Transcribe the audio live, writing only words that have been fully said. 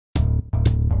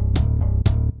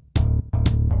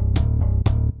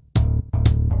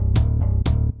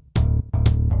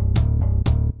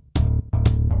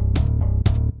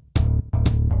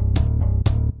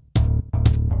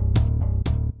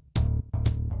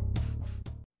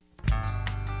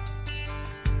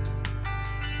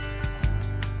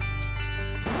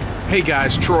Hey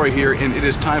guys, Troy here, and it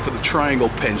is time for the Triangle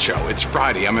Pen Show. It's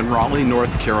Friday. I'm in Raleigh,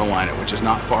 North Carolina, which is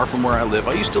not far from where I live.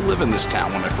 I used to live in this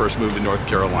town when I first moved to North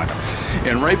Carolina.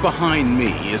 And right behind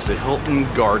me is the Hilton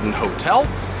Garden Hotel.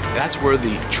 That's where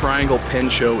the Triangle Pen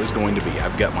Show is going to be.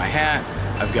 I've got my hat,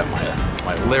 I've got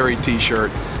my Larry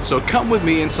t-shirt. So come with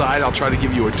me inside. I'll try to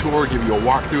give you a tour, give you a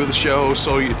walkthrough of the show,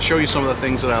 show you some of the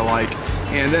things that I like.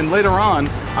 And then later on,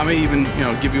 I may even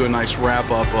give you a nice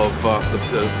wrap-up of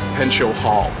the Pen Show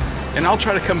Hall. And I'll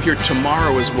try to come here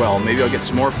tomorrow as well. Maybe I'll get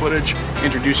some more footage,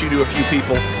 introduce you to a few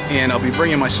people, and I'll be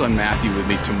bringing my son Matthew with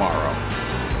me tomorrow.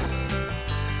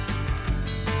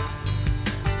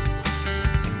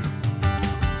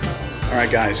 All right,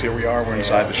 guys, here we are. We're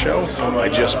inside the show. I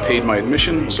just paid my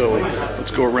admission, so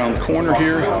let's go around the corner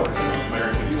here.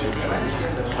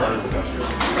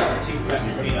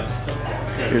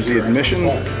 Here's the admission.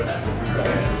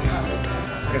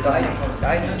 Because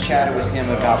I chatted with him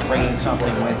about bringing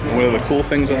something with him. One of the cool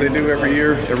things that they do every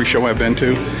year, every show I've been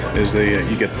to, is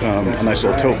you get a nice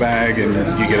little tote bag and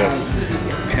you get a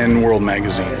Pen World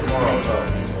magazine. Is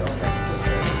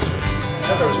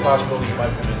that the responsibility you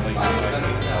might come in late?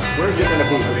 Where's it going to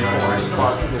be?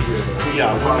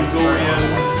 Yeah, when we go in,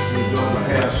 we go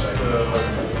past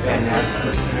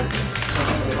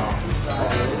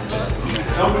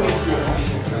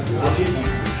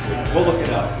we'll look it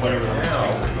up, whatever.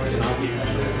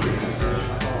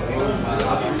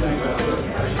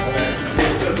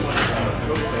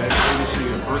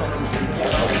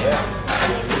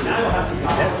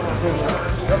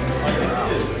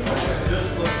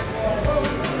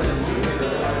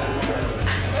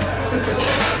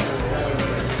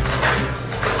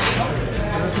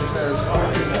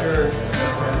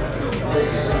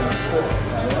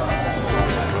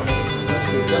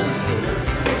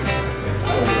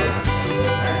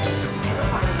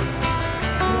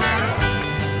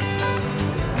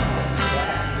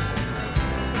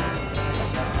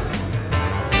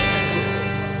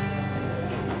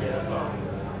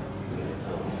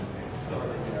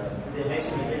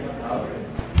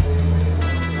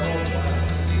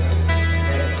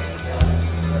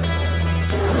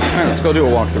 All right, let's go do a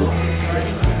walkthrough.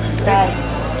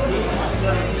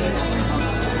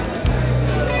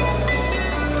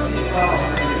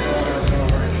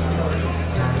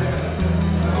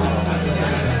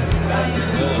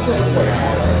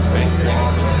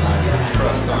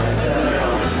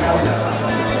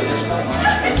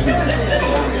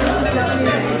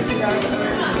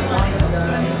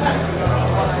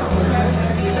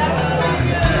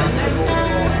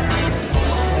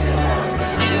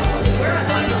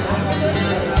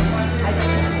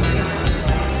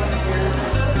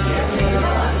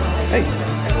 Hey.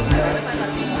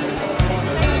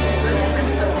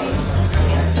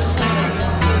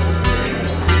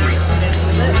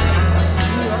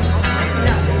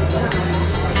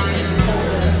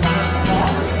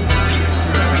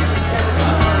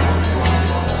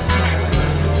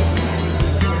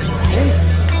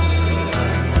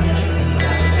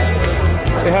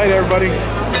 Say hi to everybody.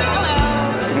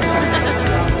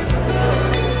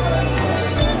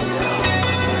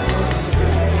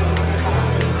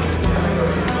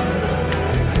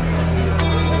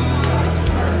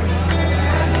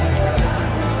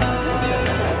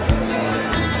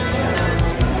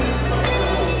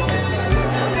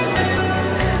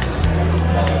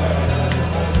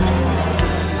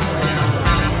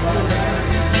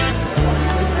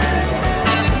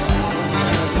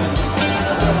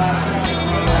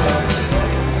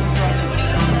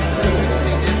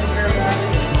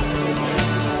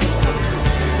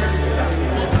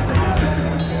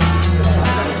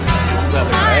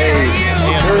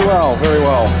 Very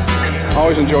well.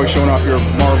 Always enjoy showing off your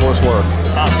marvelous work.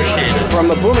 I appreciate it. From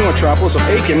the booming metropolis of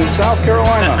Aiken, South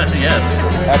Carolina. Yes.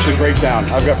 Actually, a great town.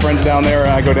 I've got friends down there,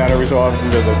 and I go down every so often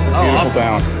to visit. Beautiful awesome.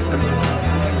 town.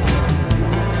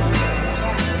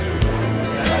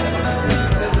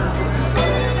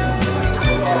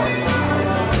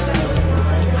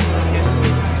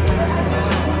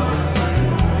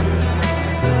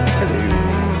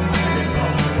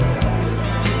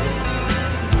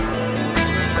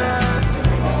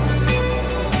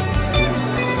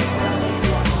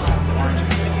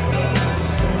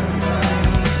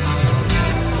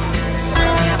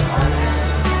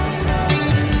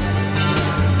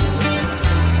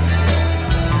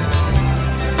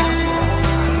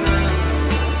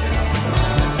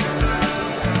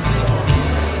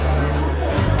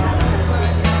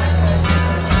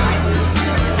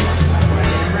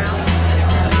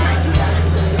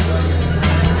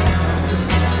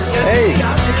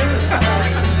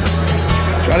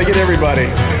 Try to get everybody.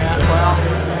 Yeah, well,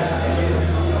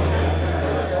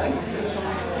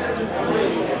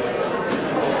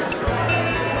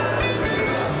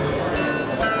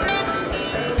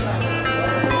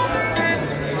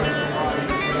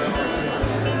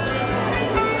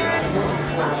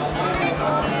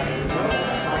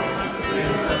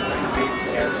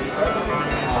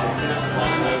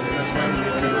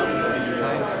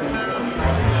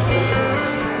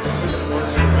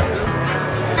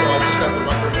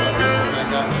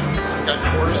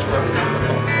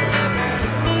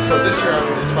 year I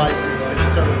would have tried to. I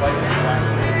just started liking it last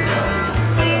week.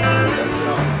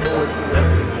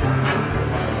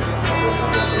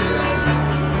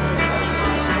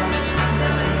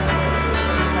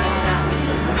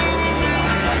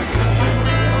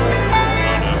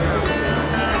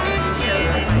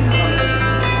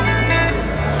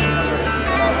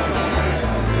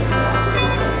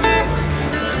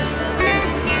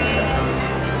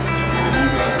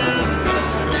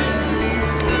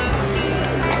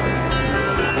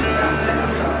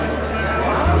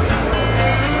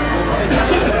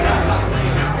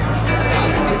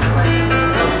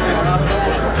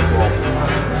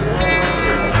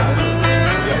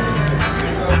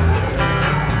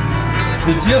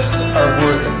 The gifts are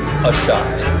worth a shot.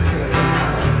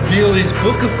 Feely's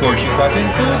book, of course, you got to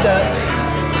include that.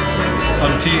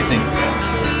 I'm teasing.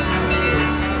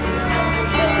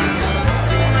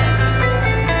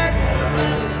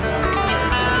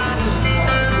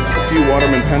 A few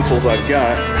Waterman pencils I've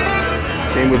got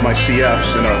came with my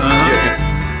CFs in a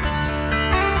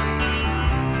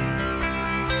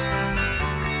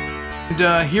kit.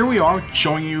 And here we are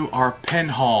showing you our pen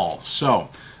haul. So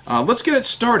let's get it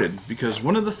started, because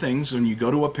one of the things when you go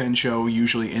to a pen show,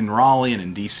 usually in Raleigh and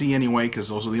in DC anyway, because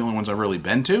those are the only ones I've really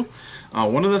been to,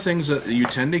 one of the things that you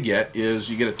tend to get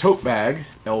is you get a tote bag,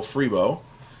 El Fribo.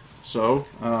 So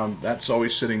that's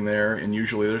always sitting there, and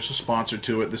usually there's a sponsor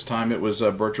to it. This time it was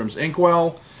Bertram's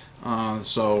Inkwell,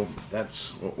 so that's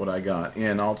what I got.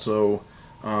 And also,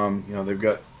 you know, they've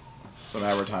got some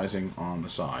advertising on the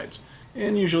sides.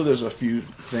 And usually there's a few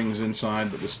things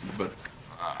inside, but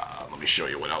let me show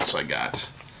you what else I got.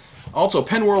 Also,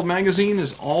 Pen World magazine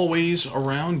is always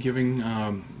around giving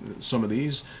some of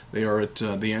these. They are at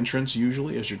the entrance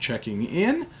usually as you're checking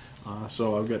in.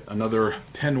 So I've got another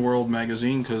Pen World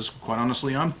magazine because, quite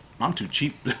honestly, I'm too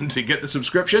cheap to get the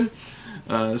subscription.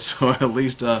 So at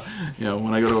least you know,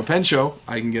 when I go to a pen show,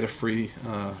 I can get a free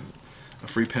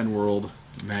Pen World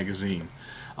magazine.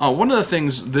 One of the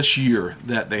things this year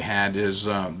that they had is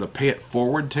the Pay It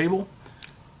Forward table,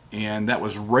 and that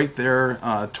was right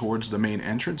there towards the main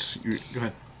entrance. Go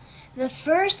ahead. The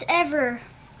first ever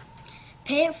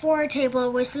Pay It Forward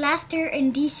table was last year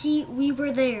in DC. We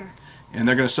were there. And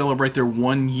they're going to celebrate their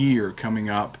 1 year coming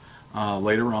up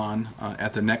later on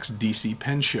at the next DC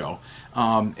Pen Show.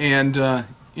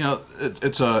 You know,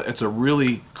 it's a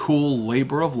really cool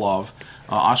labor of love.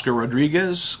 Oscar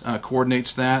Rodriguez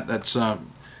coordinates that. That's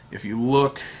if you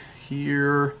look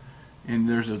here, and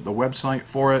there's the website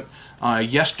for it.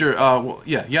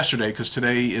 Yesterday, because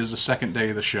today is the second day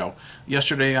of the show.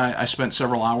 Yesterday, I spent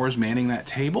several hours manning that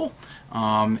table,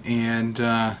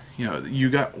 you know, you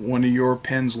got one of your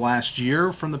pens last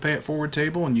year from the Pay It Forward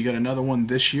table, and you got another one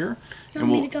this year. You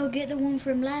want me to go get the one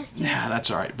from last year? Yeah,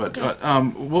 that's all right. But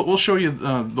okay. We'll show you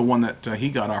the one that he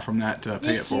got off from that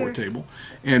Pay It Forward table.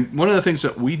 And one of the things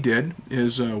that we did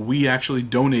is we actually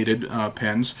donated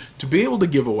pens to be able to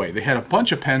give away. They had a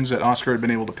bunch of pens that Oscar had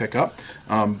been able to pick up.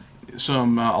 A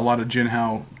lot of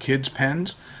Jinhao kids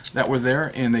pens that were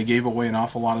there, and they gave away an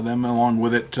awful lot of them, along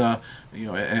with it, you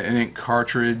know, an ink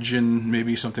cartridge and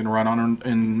maybe something to write on,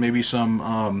 and maybe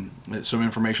some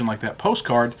information like that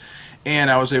postcard.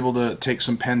 And I was able to take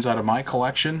some pens out of my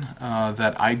collection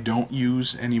that I don't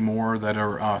use anymore, that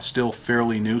are still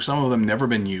fairly new. Some of them never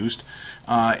been used,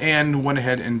 and went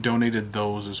ahead and donated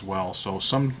those as well. So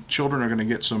some children are going to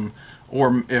get some,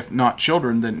 or if not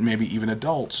children, then maybe even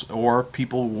adults, or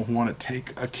people who want to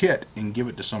take a kit and give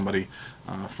it to somebody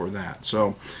for that.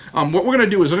 So what we're going to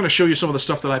do is I'm going to show you some of the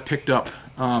stuff that I picked up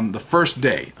the first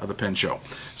day of the pen show.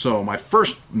 So my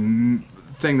first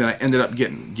thing that I ended up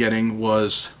getting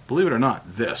was, believe it or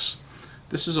not, this.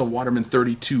 This is a Waterman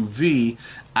 32V.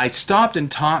 I stopped and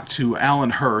talked to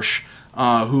Alan Hirsch,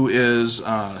 who is,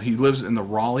 he lives in the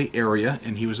Raleigh area,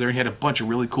 and he was there. He had a bunch of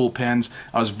really cool pens.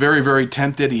 I was very, very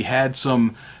tempted. He had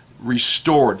some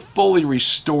restored, fully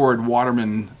restored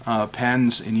Waterman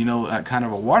pens, and you know, kind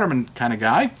of a Waterman kind of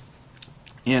guy.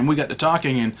 And we got to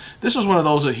talking, and this was one of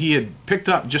those that he had picked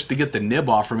up just to get the nib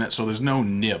off from it, so there's no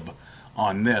nib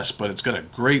on this, but it's got a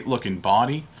great looking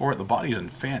body for it. The body is in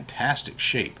fantastic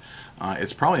shape.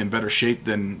 It's probably in better shape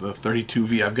than the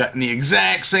 32V I've got in the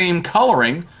exact same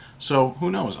coloring, so who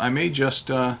knows, I may just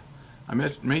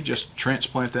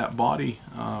transplant that body,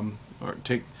 or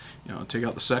take out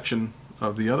the section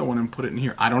of the other one and put it in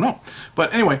here. I don't know,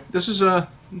 but anyway, this is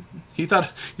he said,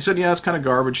 yeah, it's kind of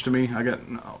garbage to me. I got,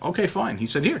 okay, fine. He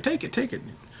said, here, take it.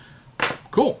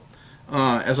 Cool.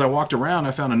 As I walked around,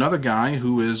 I found another guy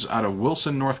who is out of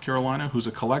Wilson, North Carolina, who's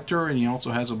a collector, and he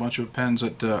also has a bunch of pens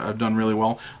that have done really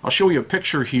well. I'll show you a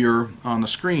picture here on the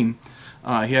screen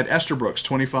He had Esterbrook's,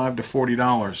 $25 to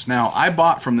 $40. Now, I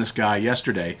bought from this guy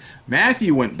yesterday.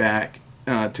 Matthew went back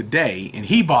today, and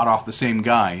he bought off the same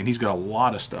guy, and he's got a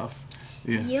lot of stuff.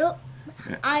 Yeah. Yep.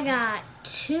 Yeah. I got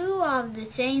 2 of the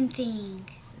same thing.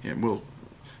 Yeah, we'll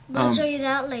show you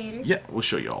that later. Yeah, we'll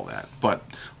show you all that. But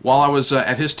while I was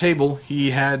at his table,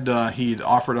 he'd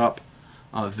offered up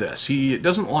this. He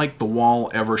doesn't like the Wall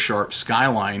Eversharp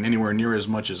Skyline anywhere near as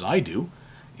much as I do,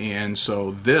 and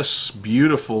so this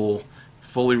beautiful,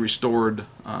 fully restored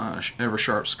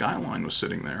Eversharp Skyline was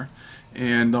sitting there.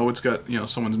 And though it's got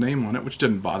someone's name on it, which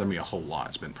didn't bother me a whole lot,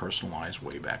 it's been personalized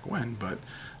way back when. But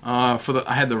I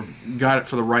got it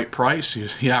for the right price.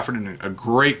 He offered a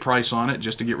great price on it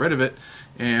just to get rid of it,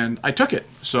 and I took it.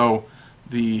 So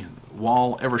the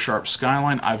Wall Eversharp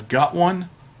Skyline, I've got one.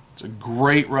 It's a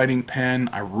great writing pen.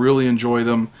 I really enjoy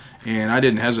them, and I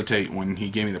didn't hesitate when he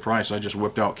gave me the price. I just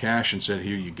whipped out cash and said,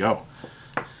 "Here you go."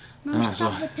 Most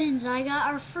of the pens I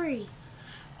got are free.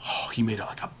 Oh, he made it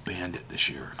like a bandit this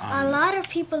year. A lot of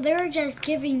people, they were just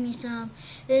giving me some.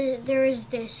 There was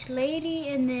this lady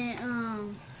and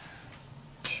then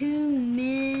 2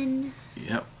 men.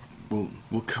 Yep,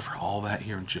 we'll cover all that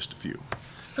here in just a few.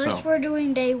 First we're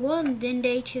doing day 1, then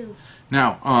day 2.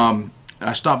 Now,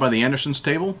 I stopped by the Andersons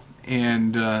table,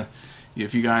 and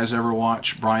if you guys ever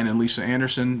watch Brian and Lisa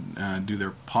Anderson do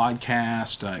their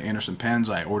podcast, Anderson Pens,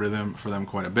 I order them for them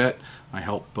quite a bit. I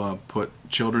help put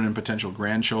children and potential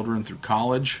grandchildren through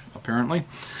college, apparently.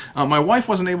 My wife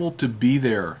wasn't able to be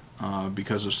there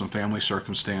because of some family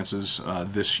circumstances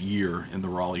this year in the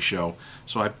Raleigh show,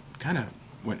 so I kind of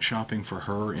went shopping for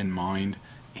her in mind,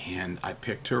 and I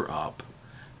picked her up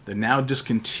the now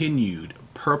discontinued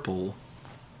purple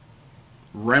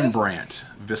Rembrandt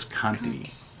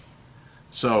Visconti.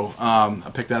 So I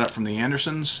picked that up from the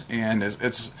Andersons, and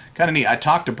it's kind of neat. I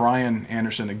talked to Brian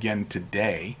Anderson again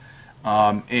today,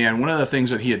 and one of the things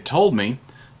that he had told me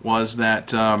was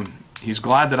that he's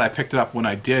glad that I picked it up when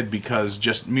I did, because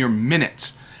just mere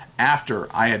minutes after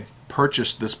I had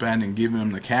purchased this pen and given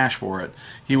him the cash for it,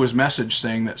 he was messaged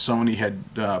saying that somebody had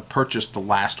purchased the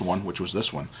last one, which was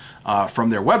this one,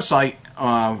 from their website,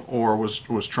 or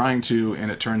was trying to,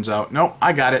 and it turns out, nope,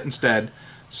 I got it instead.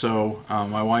 So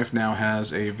my wife now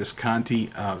has a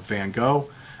Visconti Van Gogh.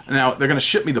 Now they're going to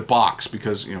ship me the box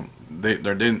because they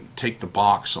didn't take the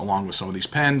box along with some of these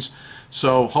pens.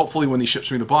 So hopefully when he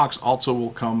ships me the box, also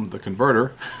will come the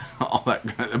converter, all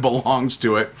that belongs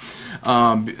to it.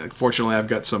 Fortunately, I've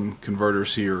got some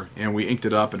converters here, and we inked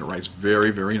it up, and it writes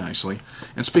very, very nicely.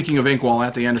 And speaking of ink, while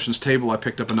at the Andersons table, I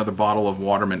picked up another bottle of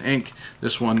Waterman ink.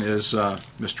 This one is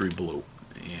Mystery Blue,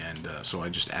 and so I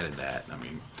just added that. I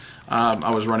mean,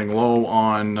 I was running low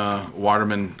on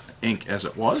Waterman ink as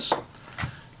it was.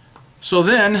 So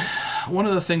then, one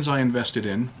of the things I invested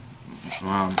in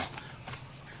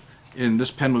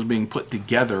this pen was being put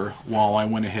together while I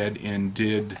went ahead and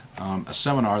did a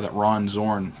seminar that Ron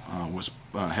Zorn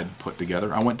had put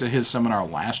together. I went to his seminar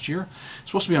last year.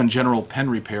 It's supposed to be on general pen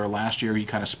repair. Last year he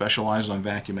kind of specialized on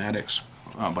vacuumatics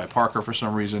by Parker for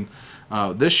some reason.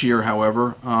 This year,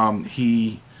 however,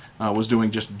 he was doing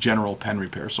just general pen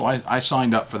repair. So I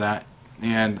signed up for that,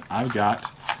 and I've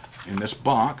got in this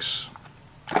box,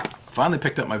 finally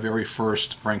picked up my very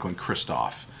first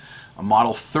Franklin-Christoph, a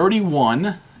model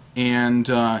 31, and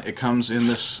it comes in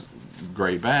this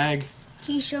gray bag.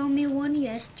 He showed me one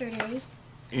yesterday.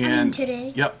 And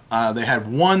today. Yep, they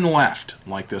had one left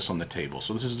like this on the table.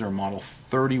 So this is their model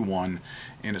 31,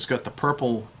 and it's got the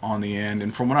purple on the end.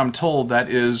 And from what I'm told, that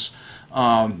is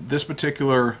this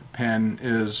particular pen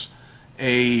is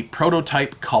a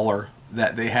prototype color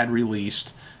that they had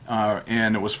released,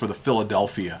 and it was for the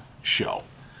Philadelphia show.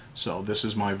 So this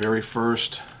is my very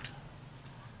first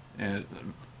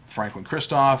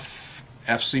Franklin-Christoph.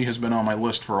 FC has been on my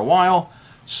list for a while.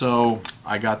 So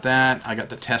I got that. I got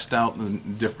to test out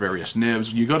the various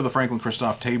nibs. You go to the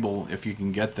Franklin-Christoph table if you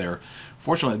can get there.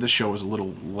 Fortunately, this show was a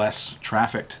little less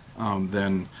trafficked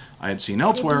than I had seen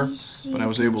elsewhere, but I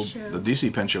was able. The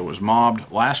DC pen show was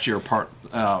mobbed last year.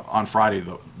 On Friday,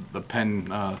 the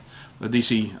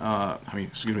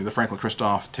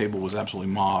Franklin-Christoph table was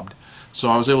absolutely mobbed. So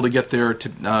I was able to get there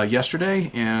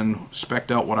yesterday and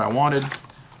spec'd out what I wanted.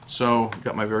 So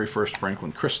got my very first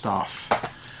Franklin-Christoph.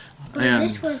 But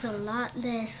this was a lot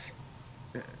less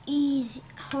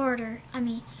harder. I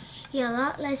mean, yeah, a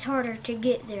lot less harder to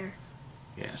get there.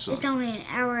 Yeah, so it's only an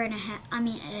hour and a half. I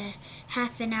mean, a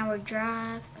half an hour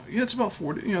drive. Yeah, it's about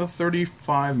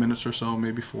 35 minutes or so,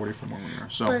 maybe 40 from where we are.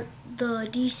 So. But the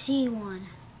DC one,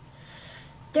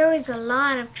 there was a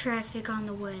lot of traffic on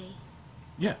the way.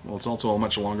 Yeah, well, it's also a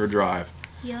much longer drive.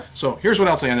 Yep. So here's what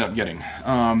else I ended up getting.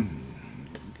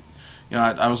 you know,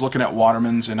 I was looking at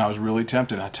Watermans and I was really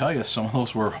tempted. I tell you, some of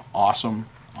those were awesome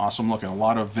looking. A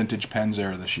lot of vintage pens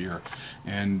there this year,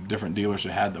 and different dealers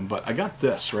that had them. But I got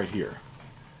this right here.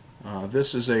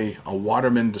 This is a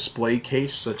Waterman display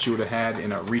case that you would have had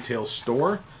in a retail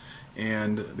store,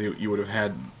 and you would have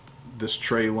had this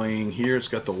tray laying here. It's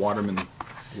got the Waterman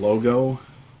logo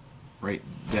right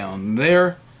down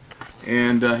there,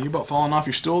 and you about falling off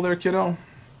your stool there, kiddo?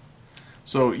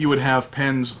 So you would have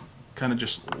pens kind of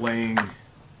just laying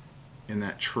in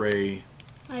that tray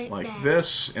like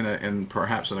this, and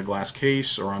perhaps in a glass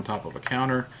case or on top of a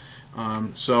counter.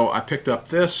 So I picked up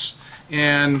this,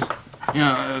 and you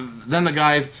know, then the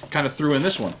guy kind of threw in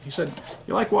this one. He said,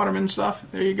 "You like Waterman stuff?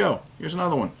 There you go. Here's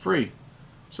another one, free." I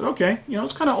said, "Okay." You know,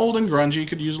 it's kind of old and grungy.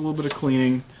 Could use a little bit of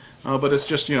cleaning, but it's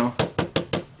just, you know,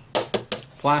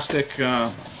 plastic. You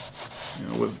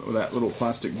know, with that little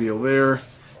plastic deal there,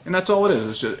 and that's all it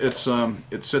is.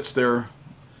 It sits there.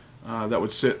 That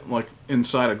would sit like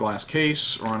inside a glass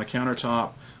case or on a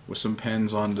countertop with some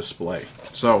pens on display.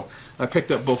 So I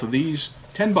picked up both of these.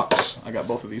 $10. I got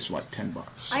both of these for like $10.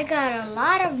 I got a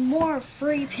lot of more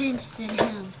free pens than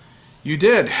him. You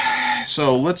did.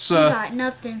 So let's. He got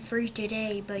nothing free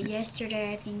today, but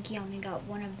yesterday I think he only got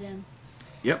one of them.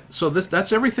 Yep. So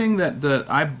that's everything that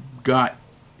I got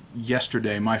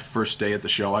yesterday, my first day at the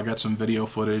show. I got some video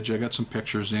footage. I got some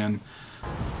pictures in.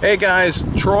 Hey guys,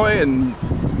 Troy and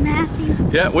Matthew.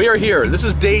 Yeah, we are here. This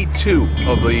is day 2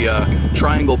 of the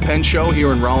Triangle Pen Show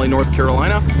here in Raleigh, North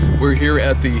Carolina. We're here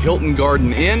at the Hilton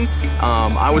Garden Inn.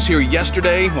 I was here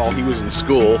yesterday while he was in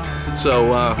school, so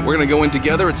we're going to go in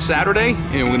together. It's Saturday,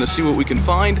 and we're going to see what we can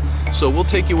find. So we'll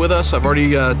take you with us. I've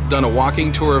already done a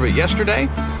walking tour of it yesterday,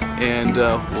 and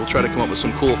we'll try to come up with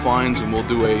some cool finds, and we'll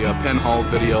do a pen haul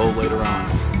video later on.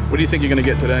 What do you think you're going to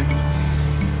get today?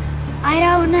 I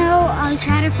don't know. I'll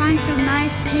try to find some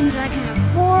nice pens I can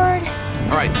afford.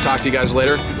 All right, talk to you guys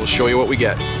later. We'll show you what we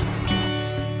get.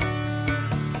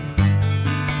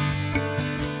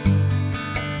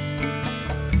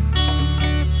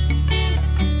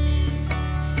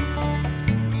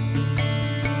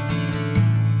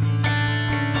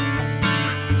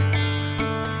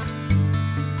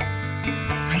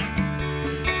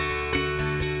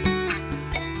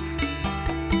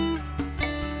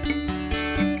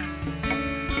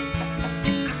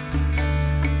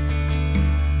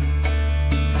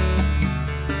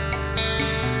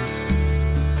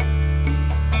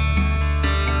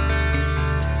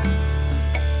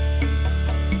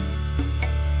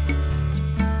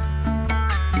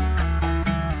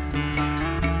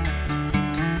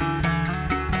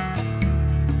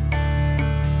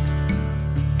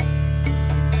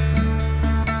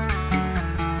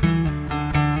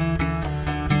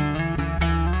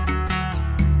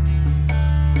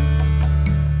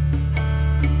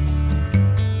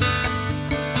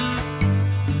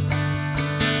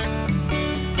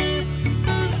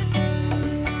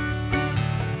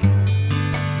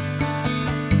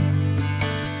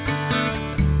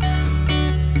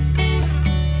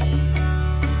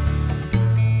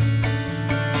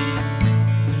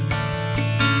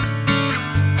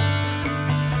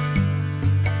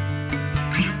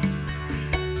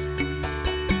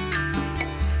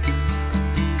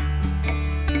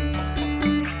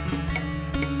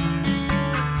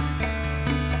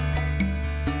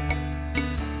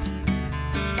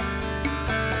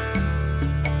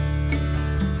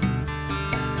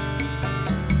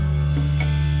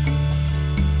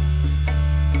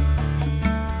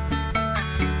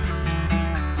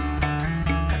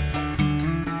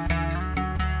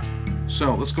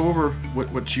 So let's go over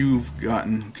what you've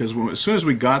gotten, because as soon as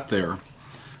we got there,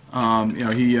 you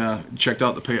know, he checked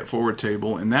out the pay it forward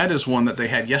table, and that is one that they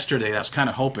had yesterday. I was kind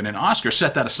of hoping, and Oscar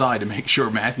set that aside to make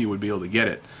sure Matthew would be able to get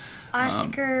it.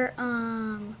 Oscar,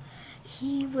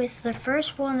 he was the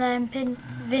first one that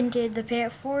invented the pay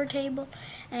it forward table,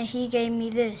 and he gave me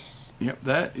this. Yep,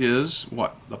 that is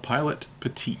what? The Pilot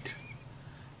Petite.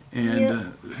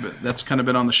 And but that's kind of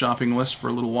been on the shopping list for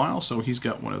a little while, so he's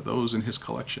got one of those in his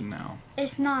collection now.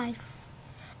 It's nice.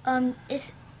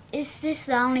 Is this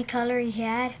the only color he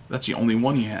had? That's the only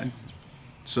one he had.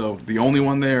 So the only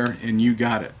one there, and you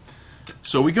got it.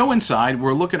 So we go inside,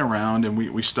 we're looking around, and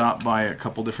we stop by a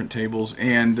couple different tables,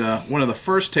 and one of the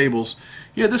first tables,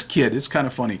 yeah, this kid, it's kind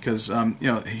of funny, because, you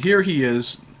know, here he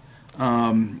is,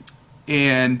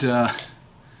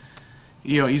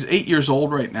 you know, he's 8 years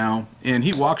old right now, and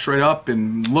he walks right up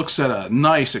and looks at a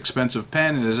nice, expensive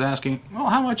pen and is asking, well,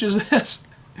 how much is this?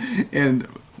 And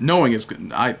knowing it's,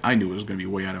 I knew it was going to be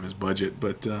way out of his budget,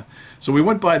 but, so we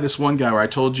went by this one guy where I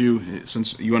told you,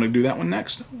 since you want to do that one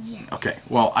next? Yes. Okay,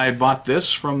 well, I bought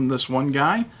this from this one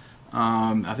guy.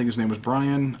 I think his name was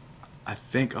Brian. I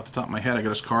think off the top of my head, I got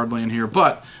his card laying here.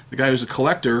 But the guy who's a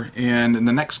collector and in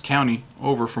the next county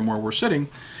over from where we're sitting.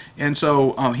 And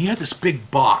so he had this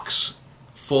big box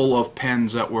full of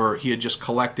pens that he had just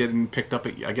collected and picked up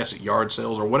at, I guess, at yard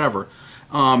sales or whatever.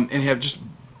 And he had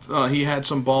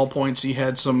some ballpoints, he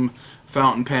had some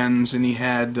fountain pens, and he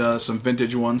had some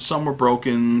vintage ones. Some were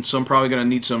broken, some probably going to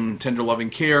need some tender loving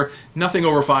care. Nothing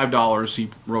over $5, he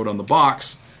wrote on the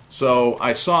box. So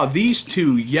I saw these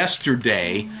two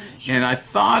yesterday, and I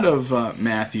thought of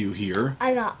Matthew here.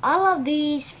 I got all of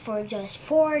these for just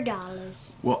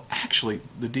 $4. Well, actually,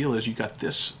 the deal is you got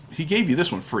this. He gave you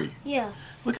this one free. Yeah.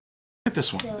 Look at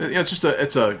this one. So, it's just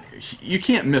you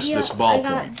can't miss this ballpoint.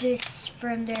 I got this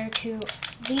from there too.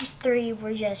 These three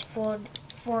were just $4.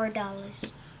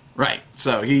 Right.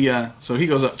 So he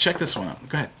goes up. Check this one out.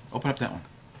 Go ahead. Open up that one.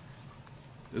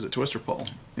 There's a twist or pull.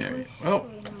 Yeah. Oh.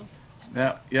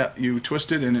 Yeah. You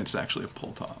twist it, and it's actually a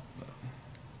pull top.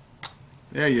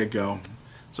 There you go.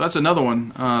 So that's another one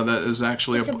that is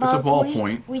actually it's a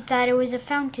ballpoint. We thought it was a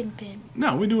fountain pen.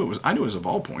 No, we knew it was. I knew it was a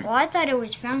ballpoint. Well, I thought it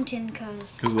was fountain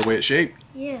because of the way it's shaped.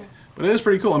 Yeah. But it is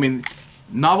pretty cool. I mean,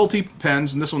 novelty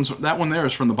pens, and that one there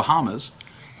is from the Bahamas,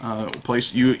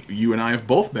 place you and I have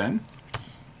both been.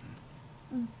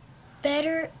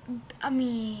 Better. I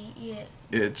mean, yeah.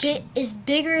 It's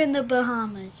bigger in the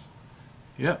Bahamas.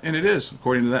 Yeah, and it is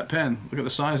according to that pen. Look at the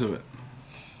size of it.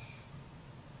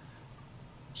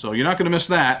 So you're not going to miss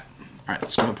that. All right,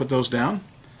 let's go and put those down.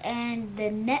 And the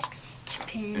next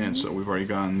pen. And so we've already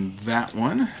gone that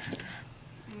one.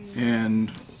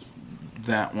 And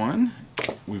that one.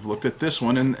 We've looked at this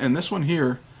one. And this one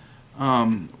here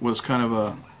was kind of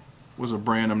a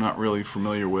brand I'm not really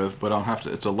familiar with, but I'll have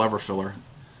to, it's a lever filler.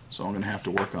 So I'm going to have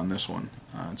to work on this one.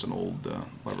 It's an old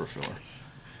lever filler.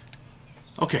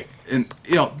 Okay, and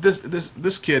you know,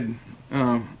 this kid,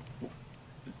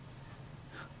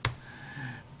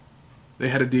 they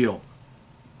had a deal.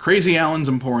 Crazy Allen's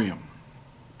Emporium.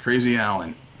 Crazy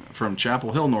Allen from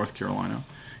Chapel Hill, North Carolina.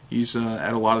 He's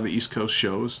at a lot of the East Coast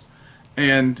shows.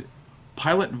 And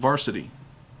Pilot Varsity.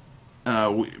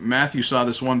 Matthew saw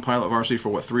this one Pilot Varsity for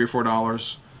what, $3 or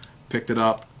 $4. Picked it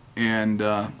up, and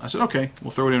I said, okay, we'll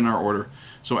throw it in our order.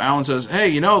 So Alan says, hey,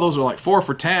 you know, those are like 4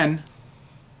 for $10.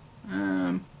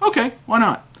 Okay, why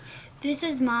not? This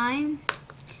is mine.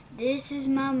 This is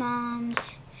my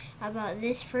mom's. I bought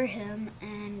this for him,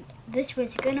 and this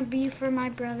was gonna be for my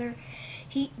brother.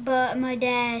 But my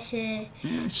dad said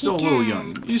he's still a little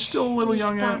young. He's still a little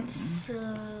young. Yeah,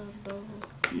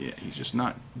 he's just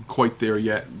not quite there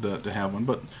yet to have one.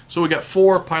 But so we got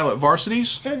 4 Pilot Varsities.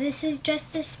 So this is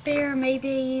just a spare.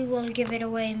 Maybe we'll give it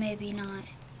away. Maybe not.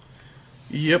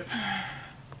 Yep.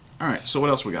 All right. So what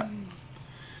else we got?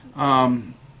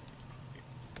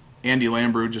 Andy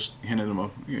Lambrew just gave him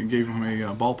a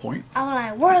ballpoint. I was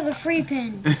like, where are the free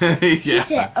pens? Yeah. He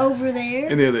said, over there.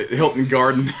 And they're the Hilton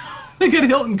Garden. They got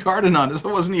Hilton Garden on it, so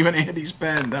it wasn't even Andy's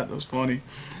pen. That was funny.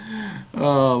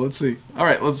 Let's see. All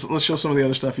right, let's show some of the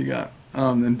other stuff you got,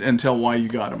 and tell why you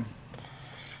got them.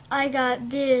 I got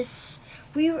this.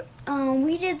 We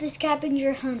did the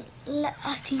scavenger hunt.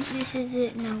 I think this is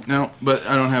it. No, but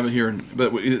I don't have it here.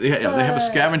 But they have a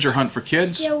scavenger hunt for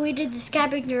kids. Yeah, we did the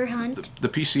scavenger hunt. The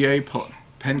PCA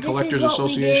Pen Collectors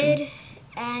Association. This is what we did,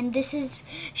 and this is.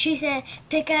 She said,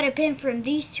 pick out a pen from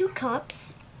these 2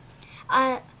 cups.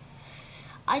 I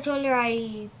told her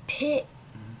I picked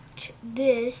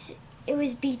this. It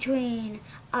was between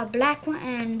a black one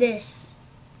and this.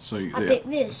 So I picked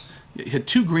this. He had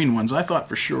 2 green ones. I thought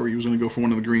for sure he was going to go for one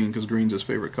of the green because green's his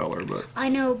favorite color. But I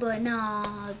know, but no,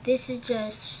 this is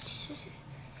just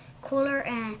cooler,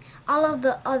 and all of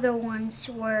the other ones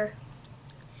were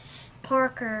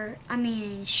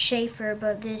Schaefer,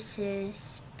 but this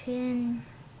is pen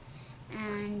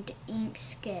and ink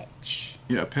sketch.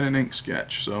 Yeah, pen and ink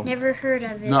sketch. So never heard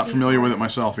of it. Not familiar with it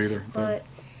myself either. But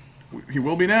he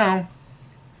will be now.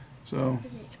 So.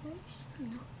 Is it choice?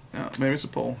 No. Yeah, maybe it's a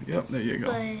pull. Yep, there you go.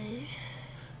 But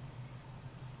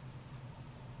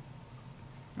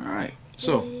all right.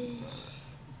 So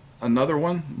another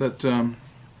one that there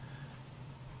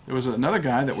was another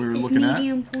guy that we were looking at.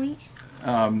 Medium point.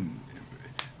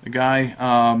 The guy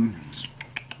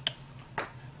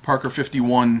Parker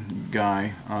 51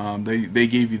 guy, they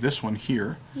gave you this one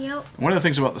here. Yep. One of the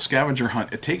things about the scavenger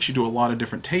hunt, it takes you to a lot of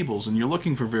different tables, and you're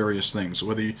looking for various things.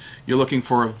 Whether you're looking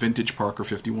for a vintage Parker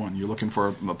 51, you're looking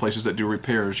for places that do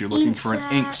repairs, you're looking for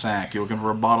an ink sac, you're looking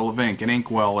for a bottle of ink, an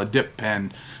inkwell, a dip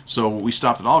pen. So we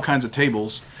stopped at all kinds of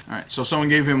tables. All right, so someone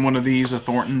gave him one of these, a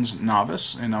Thornton's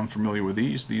Novice, and I'm familiar with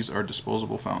these. These are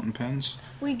disposable fountain pens.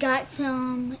 We got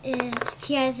some.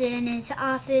 He has it in his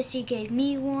office. He gave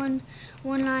me one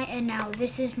night, and now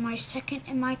this is my second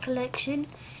in my collection.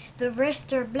 The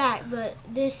rest are black, but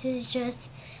this is just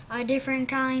a different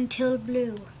kind, teal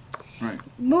blue. Right.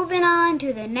 Moving on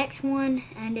to the next one,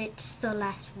 and it's the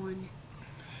last one.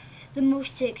 The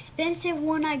most expensive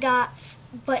one I got,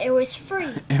 but it was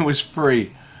free. It was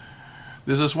free.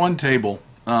 There's this one table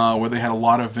where they had a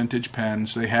lot of vintage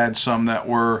pens. They had some that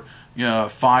were, you know,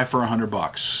 5 for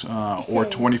 $100, or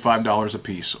 $25 a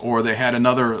piece. Or they had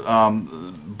another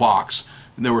box.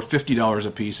 They were $50 a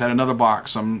piece. Had another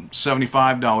box, some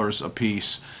 $75 a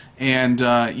piece. And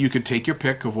you could take your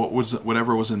pick of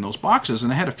whatever was in those boxes.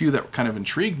 And I had a few that kind of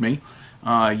intrigued me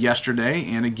yesterday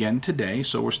and again today.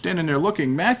 So we're standing there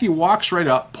looking. Matthew walks right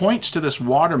up, points to this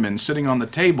Waterman sitting on the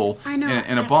table in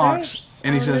a box. First,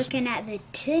 and he I was says, looking at the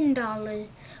 $10,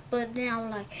 but now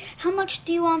like, how much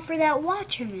do you want for that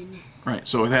Waterman? right,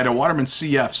 so it had a Waterman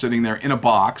CF sitting there in a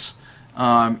box.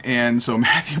 And so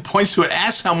Matthew points to it,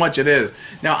 asks how much it is.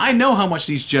 Now, I know how much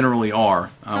these generally are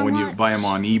when you buy them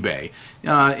on eBay.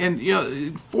 And, you know,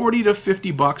 $40 to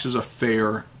 $50 is a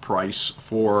fair price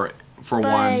for one,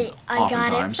 I got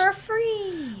it oftentimes. for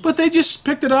free. But they just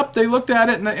picked it up, they looked at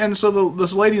it, and so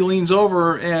this lady leans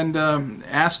over and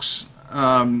asks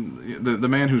the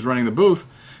man who's running the booth,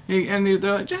 and they're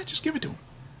like, yeah, just give it to him.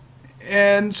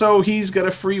 And so he's got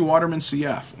a free Waterman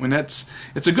CF. And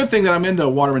it's a good thing that I'm into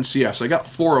Waterman CFs. I got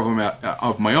 4 of them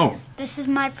of my own. This is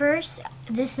my first.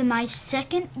 This is my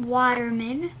second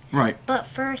Waterman. Right. But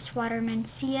first Waterman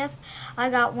CF. I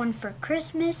got one for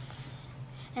Christmas,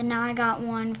 and now I got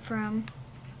one from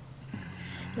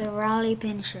the Raleigh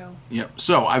Pen Show. Yep.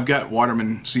 So I've got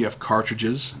Waterman CF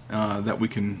cartridges that we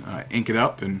can ink it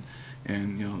up, and you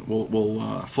know,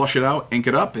 we'll flush it out, ink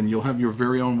it up, and you'll have your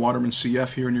very own Waterman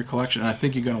CF here in your collection. And I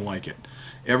think you're going to like it.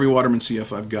 Every Waterman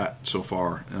CF I've got so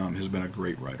far has been a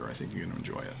great writer. I think you're going to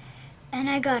enjoy it. And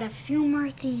I got a few more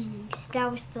things.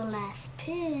 That was the last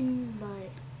pen, but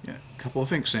Yeah, a couple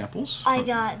of ink samples. I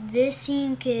got this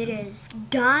ink. It is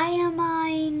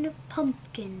Diamine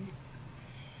Pumpkin.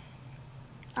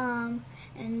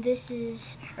 And this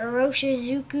is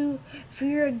Oroshizuku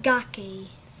Fuyugaki.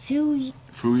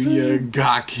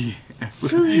 Fuyugaki.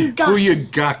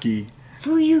 Fuyugaki.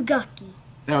 Fuyugaki.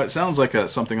 Now, it sounds like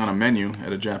something on a menu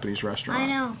at a Japanese restaurant. I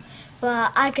know,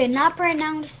 but I could not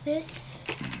pronounce this.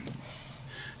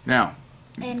 Now.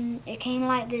 And it came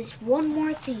like this. One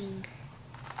more thing.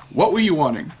 What were you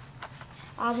wanting?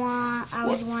 I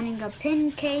was wanting a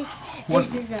pen case.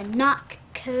 This is a Knock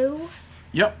Co.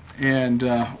 Yep, and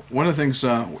one of the things,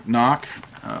 Knock.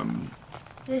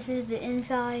 This is the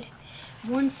inside.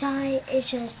 One side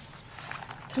is just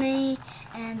plain,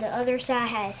 and the other side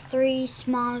has 3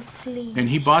 small sleeves. And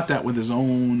he bought that with his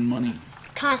own money.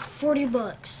 Cost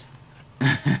 $40.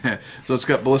 So it's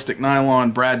got ballistic nylon.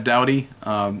 Brad Dowdy,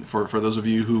 for those of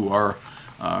you who are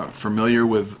familiar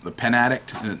with the Pen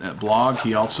Addict blog,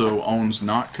 he also owns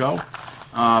Notco.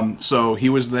 So he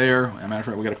was there. As a matter of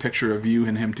fact, we got a picture of you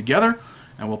and him together,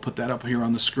 and we'll put that up here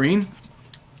on the screen.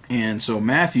 And so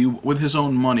Matthew, with his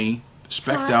own money,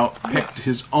 picked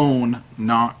his own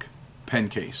Knock pen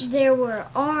case. There were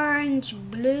orange,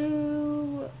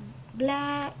 blue,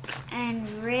 black, and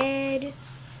red.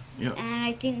 Yep. And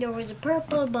I think there was a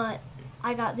purple, but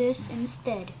I got this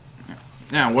instead.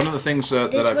 Now, one of the things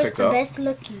that I picked up, this was the best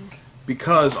looking.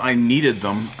 because I needed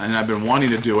them, and I've been wanting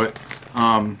to do it,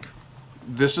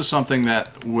 this is something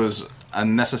that was a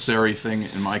necessary thing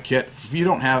in my kit. If you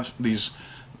don't have these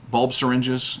bulb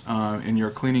syringes in your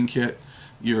cleaning kit,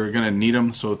 you're going to need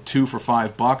them. So 2 for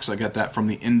 $5. I got that from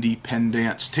the Indie Pen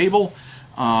Dance table,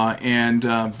 and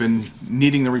been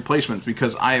needing the replacements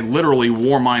because I literally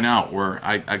wore mine out. Where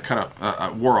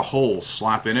I wore a hole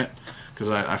slap in it because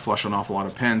I flush an awful lot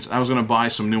of pens. I was going to buy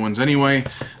some new ones anyway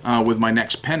with my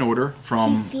next pen order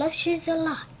from. He flushes a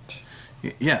lot.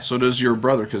 Yeah, so does your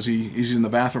brother because he's in the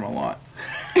bathroom a lot.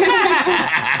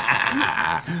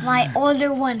 My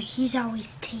older one, he's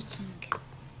always taking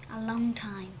a long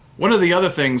time. One of the other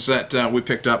things that we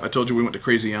picked up, I told you we went to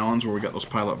Crazy Allen's where we got those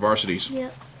Pilot Varsities.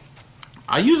 Yep.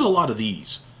 I use a lot of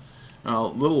these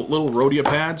little Rhodia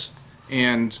pads,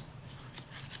 and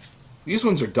these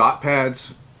ones are dot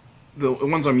pads, the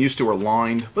ones I'm used to are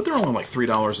lined, but they're only like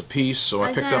 $3 a piece, so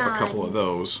I picked up a couple of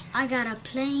those. I got a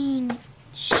plain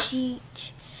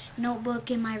sheet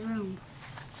notebook in my room.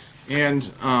 And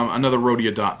another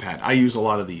Rhodia dot pad. I use a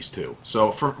lot of these too.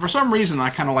 So for some reason, I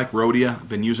kind of like Rhodia. I've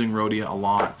been using Rhodia a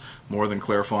lot, more than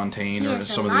Clairefontaine or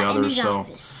some of the others. So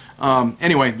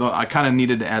anyway, I kind of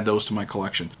needed to add those to my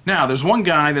collection. Now, there's one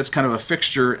guy that's kind of a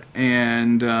fixture,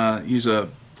 and he's a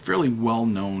fairly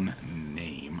well-known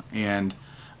name. And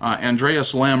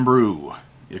Andreas Lambrou,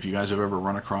 if you guys have ever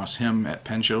run across him at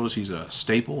pen shows, he's a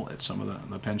staple at some of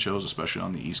the pen shows, especially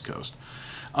on the East Coast.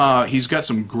 He's got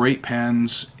some great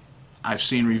pens. I've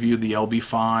seen reviewed the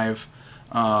LB5.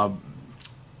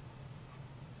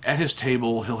 At his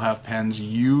table, he'll have pens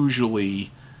usually,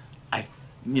 about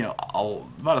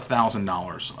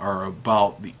 $1,000 are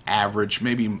about the average,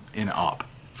 maybe in up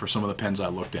for some of the pens I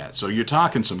looked at. So you're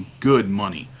talking some good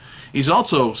money. He's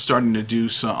also starting to do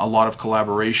a lot of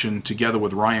collaboration together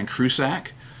with Ryan Krusak,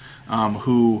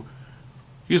 who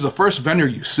he's the first vendor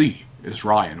you see is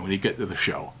Ryan when you get to the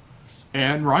show.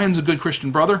 And Ryan's a good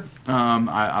Christian brother.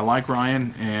 I like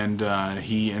Ryan, and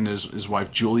he and his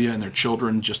wife Julia and their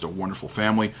children, just a wonderful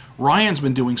family. Ryan's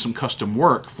been doing some custom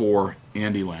work for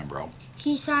Andy Lambrou.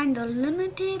 He signed the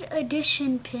limited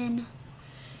edition pin.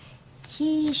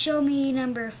 He showed me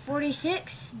number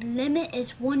 46. The limit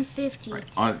is 150. Right.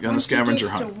 On the scavenger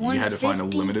hunt, you had to find a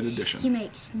limited edition. He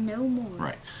makes no more.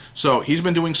 Right. So he's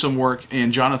been doing some work,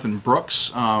 and Jonathan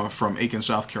Brooks from Aiken,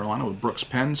 South Carolina, with Brooks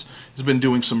Pens, has been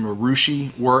doing some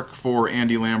Marucci work for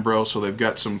Andy Lambrou, so they've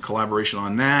got some collaboration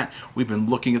on that. We've been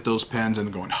looking at those pens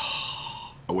and going,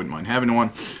 oh, I wouldn't mind having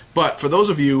one. But for those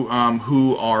of you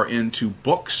who are into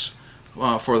books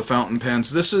for the fountain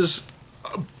pens, this is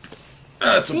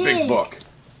it's a big book.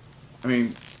 I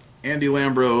mean, Andy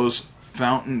Lambrou's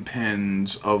Fountain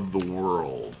Pens of the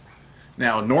World.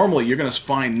 Now, normally you're going to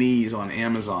find these on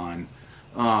Amazon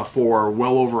for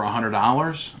well over $100.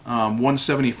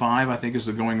 $175, I think, is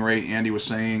the going rate. Andy was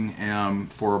saying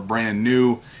for a brand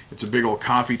new. It's a big old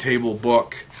coffee table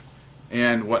book.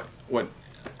 And what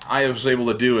I was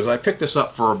able to do is I picked this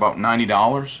up for about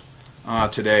 $90.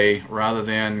 Today, rather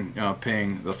than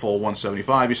paying the full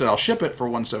 $175. He said, I'll ship it for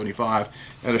 $175.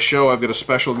 At a show, I've got a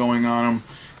special going on him,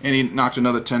 and he knocked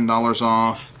another $10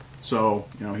 off. So,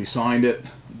 he signed it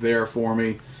there for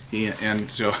me. He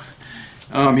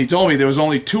told me there was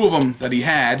only 2 of them that he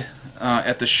had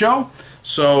at the show.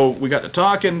 So we got to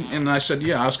talking, and I said,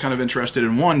 yeah, I was kind of interested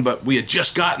in one, but we had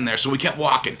just gotten there, so we kept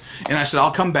walking. And I said,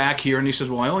 I'll come back here. And he says,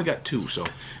 well, I only got 2. So,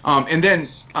 and then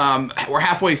we're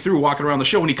halfway through walking around the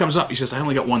show. When he comes up, he says, I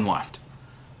only got 1 left.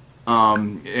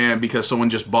 And because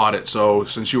someone just bought it. So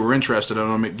since you were interested,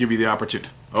 I'm going to give you the opportunity.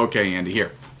 Okay, Andy,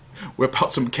 here. Whip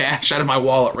out some cash out of my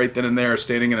wallet right then and there,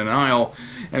 standing in an aisle.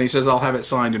 And he says, I'll have it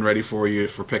signed and ready for you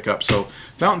for pickup. So,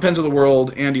 Fountain Pens of the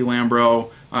World, Andy Lambrou.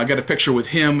 I got a picture with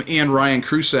him and Ryan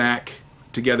Krusak,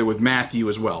 together with Matthew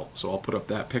as well. So I'll put up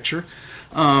that picture.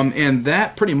 And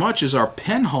that pretty much is our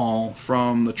pen haul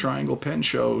from the Triangle Pen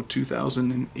Show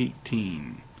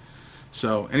 2018.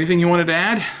 So, anything you wanted to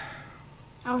add?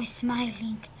 I was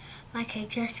smiling like I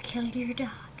just killed your dog.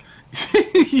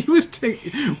 He was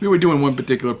we were doing one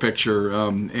particular picture,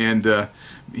 and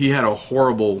he had a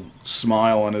horrible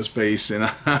smile on his face, and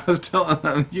I was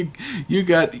telling him, you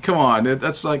got, come on,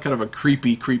 that's like kind of a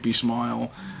creepy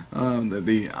smile.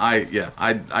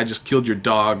 I just killed your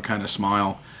dog kind of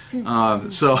smile.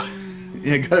 So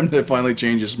yeah, got him to finally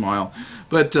change his smile.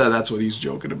 But that's what he's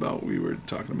joking about. We were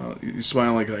talking about, he's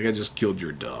smiling like I just killed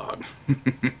your dog.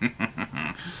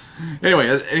 Anyway,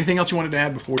 anything else you wanted to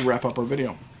add before we wrap up our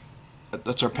video?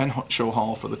 That's our pen show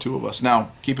haul for the 2 of us.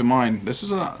 Now, keep in mind, this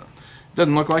is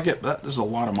doesn't look like it, but there's a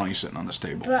lot of money sitting on this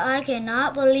table. But I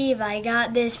cannot believe I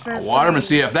got this for free. Waterman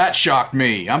CF, that shocked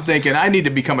me. I'm thinking I need to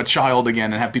become a child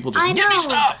again and have people just give me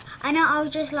stuff. I know, I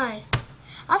was just like,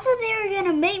 I thought they were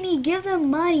going to make me give them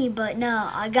money, but no,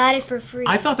 I got it for free.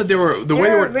 I thought that they were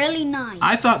really nice.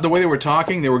 I thought the way they were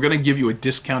talking, they were going to give you a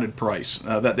discounted price.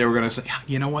 That they were going to say,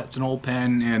 you know what, it's an old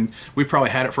pen, and we've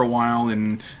probably had it for a while,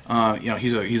 and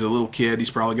he's a little kid.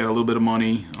 He's probably got a little bit of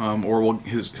money, or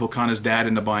he'll con his dad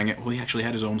into buying it. Well, he actually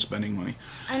had his own spending money.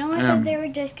 I thought they were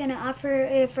just going to offer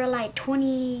it for like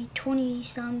 $20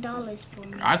 some for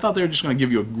me. I thought they were just going to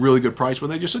give you a really good price, but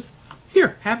they just said,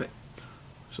 here, have it.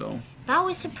 So I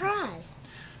was surprised.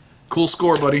 Cool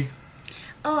score, buddy.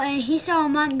 Oh, and he saw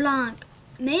Mont Blanc,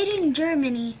 made in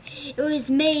Germany. It was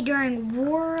made during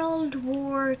World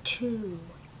War II.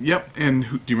 Yep, and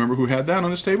do you remember who had that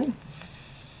on his table?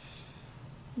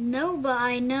 No, but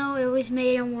I know it was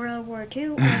made in World War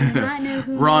II. I do not know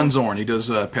who. Ron Zorn, he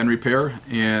does pen repair,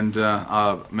 and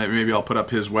maybe I'll put up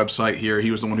his website here.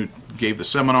 He was the one who gave the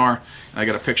seminar. I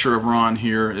got a picture of Ron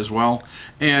here as well.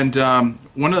 And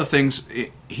one of the things,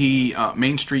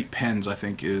 Main Street Pens, I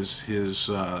think, is his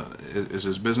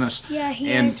business. Yeah, he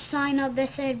had a sign up that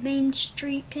said Main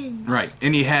Street Pens. Right,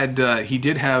 and he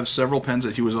did have several pens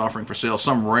that he was offering for sale,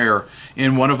 some rare,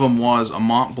 and one of them was a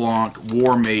Mont Blanc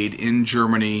War Made in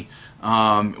Germany.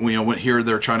 Here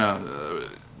they're trying to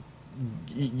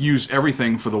use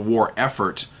everything for the war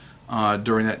effort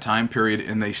during that time period,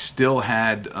 and they still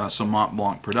had some Mont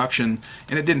Blanc production,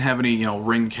 and it didn't have any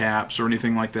ring caps or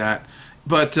anything like that.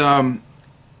 But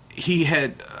he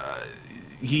had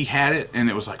it, and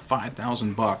it was like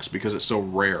 $5,000 because it's so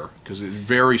rare. Because it's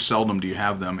very seldom do you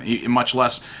have them, much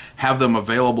less have them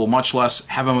available, much less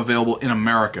have them available in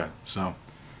America. So,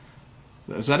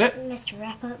 is that it? Let's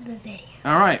wrap up the video.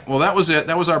 All right. Well, that was it.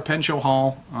 That was our pen show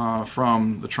haul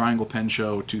from the Triangle Pen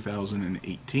Show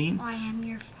 2018. I am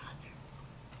your father.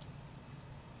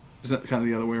 Is that kind of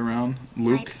the other way around,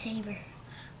 Luke? Lightsaber.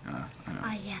 I know.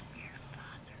 I am your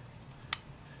father.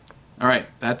 All right.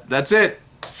 That's it.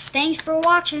 Thanks for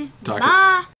watching. Talk-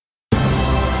 Bye.